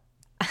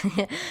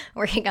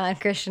working on a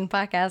Christian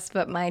podcast,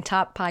 but my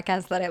top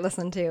podcast that I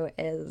listen to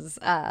is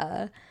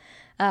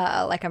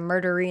like a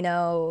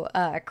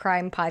murderino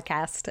crime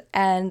podcast.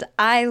 And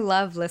I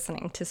love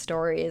listening to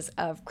stories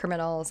of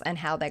criminals and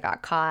how they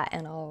got caught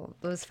and all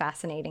those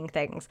fascinating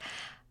things.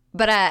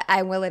 But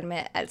I will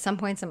admit, at some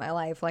points in my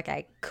life, like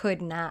I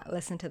could not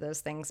listen to those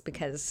things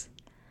because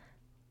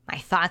my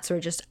thoughts were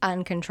just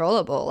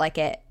uncontrollable. Like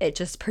it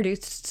just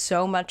produced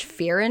so much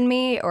fear in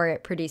me, or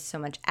it produced so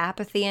much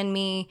apathy in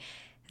me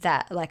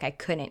that like I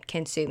couldn't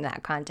consume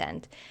that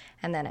content.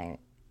 And then I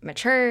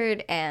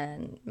matured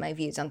and my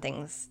views on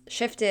things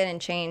shifted and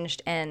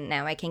changed, and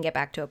now I can get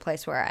back to a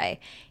place where I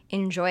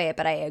enjoy it.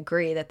 But I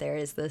agree that there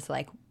is this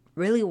like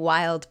really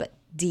wild but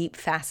deep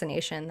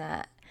fascination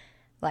that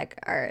like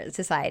our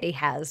society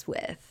has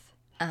with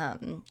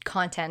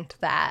content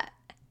that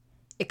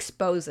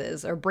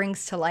exposes or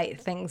brings to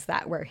light things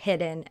that were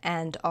hidden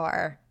and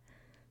are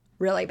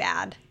really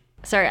bad.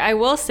 Sorry, I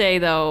will say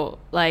though,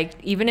 like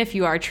even if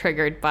you are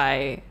triggered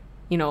by,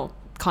 you know,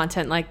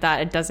 content like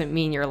that, it doesn't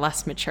mean you're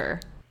less mature.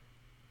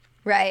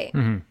 Right.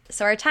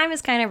 So our time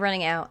is kind of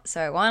running out, so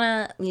I want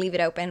to leave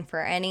it open for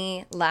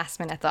any last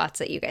minute thoughts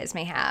that you guys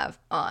may have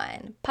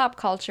on pop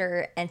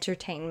culture,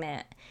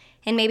 entertainment,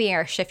 and maybe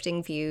our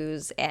shifting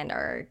views and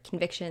our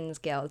convictions,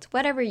 guilt,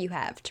 whatever you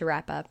have to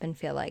wrap up and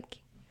feel like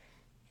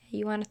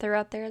you want to throw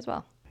out there as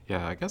well.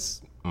 Yeah, I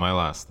guess my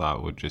last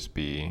thought would just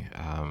be,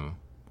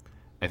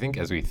 I think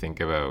as we think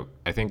about,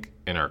 I think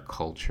in our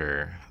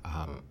culture,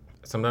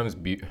 sometimes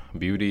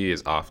beauty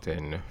is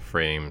often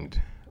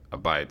framed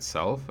by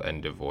itself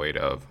and devoid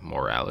of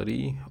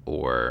morality,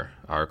 or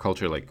our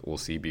culture like will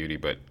see beauty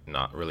but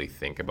not really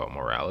think about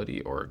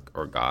morality or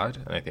God.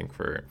 And I think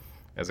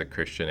as a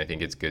Christian, I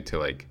think it's good to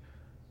like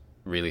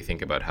really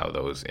think about how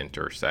those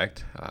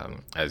intersect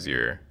as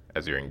you're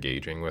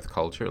engaging with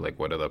culture. Like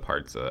what are the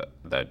parts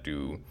that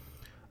do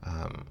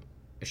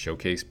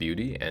showcase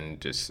beauty,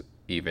 and just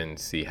even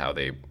see how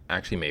they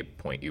actually may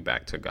point you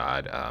back to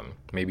God,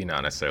 maybe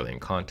not necessarily in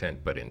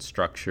content but in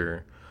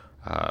structure,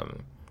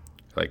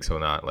 like so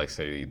not like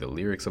say the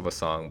lyrics of a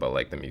song but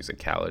like the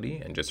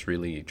musicality, and just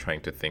really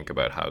trying to think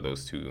about how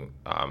those two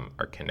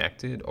are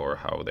connected or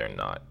how they're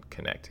not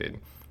connected.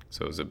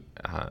 So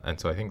and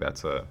so I think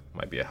that's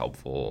might be a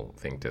helpful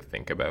thing to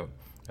think about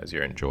as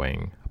you're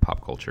enjoying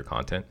pop culture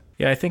content.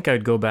 Yeah, I think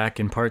I'd go back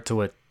in part to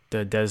what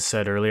Des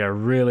said earlier. I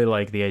really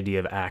like the idea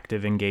of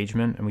active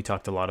engagement, and we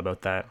talked a lot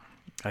about that.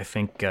 I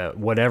think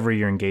whatever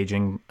you're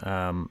engaging,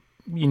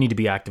 you need to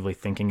be actively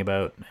thinking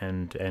about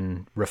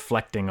and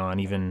reflecting on,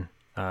 even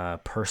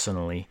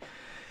personally.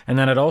 And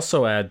then I'd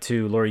also add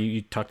too, Laura,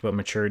 you talked about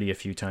maturity a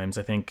few times.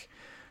 I think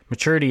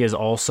maturity is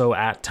also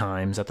at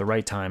times, at the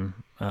right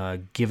time,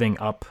 giving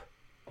up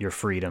your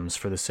freedoms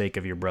for the sake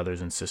of your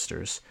brothers and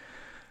sisters.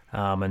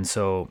 And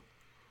so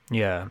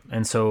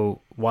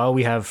while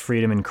we have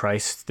freedom in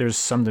Christ, there's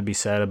something to be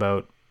said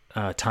about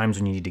times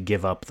when you need to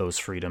give up those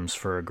freedoms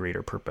for a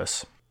greater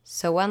purpose.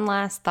 So one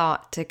last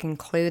thought to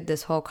conclude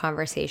this whole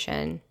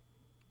conversation.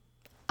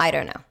 I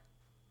don't know.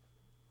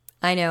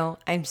 I know,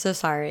 I'm so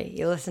sorry.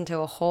 You listened to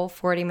a whole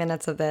 40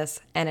 minutes of this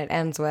and it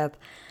ends with,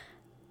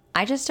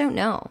 I just don't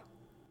know.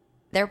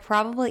 There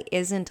probably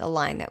isn't a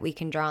line that we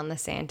can draw in the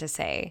sand to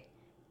say,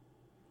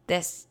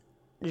 this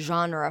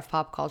genre of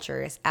pop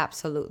culture is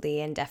absolutely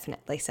and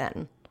definitely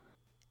sin.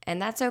 And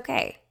that's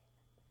okay.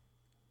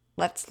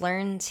 Let's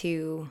learn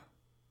to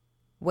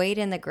wade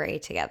in the gray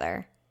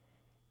together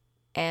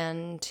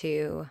and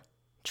to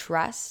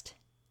trust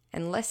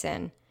and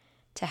listen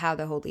to how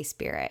the Holy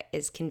Spirit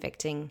is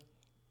convicting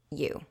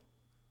you,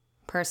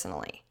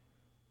 personally,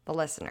 the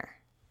listener.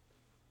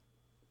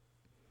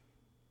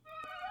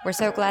 We're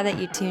so glad that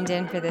you tuned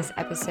in for this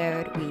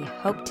episode. We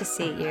hope to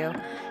see you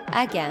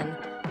again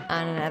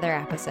on another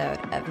episode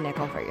of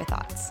Nickel for Your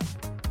Thoughts.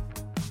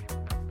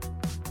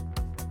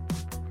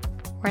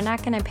 We're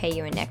not going to pay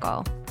you a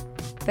nickel,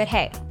 but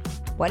hey,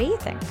 what do you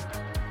think?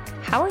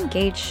 How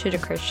engaged should a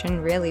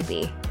Christian really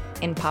be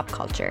in pop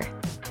culture?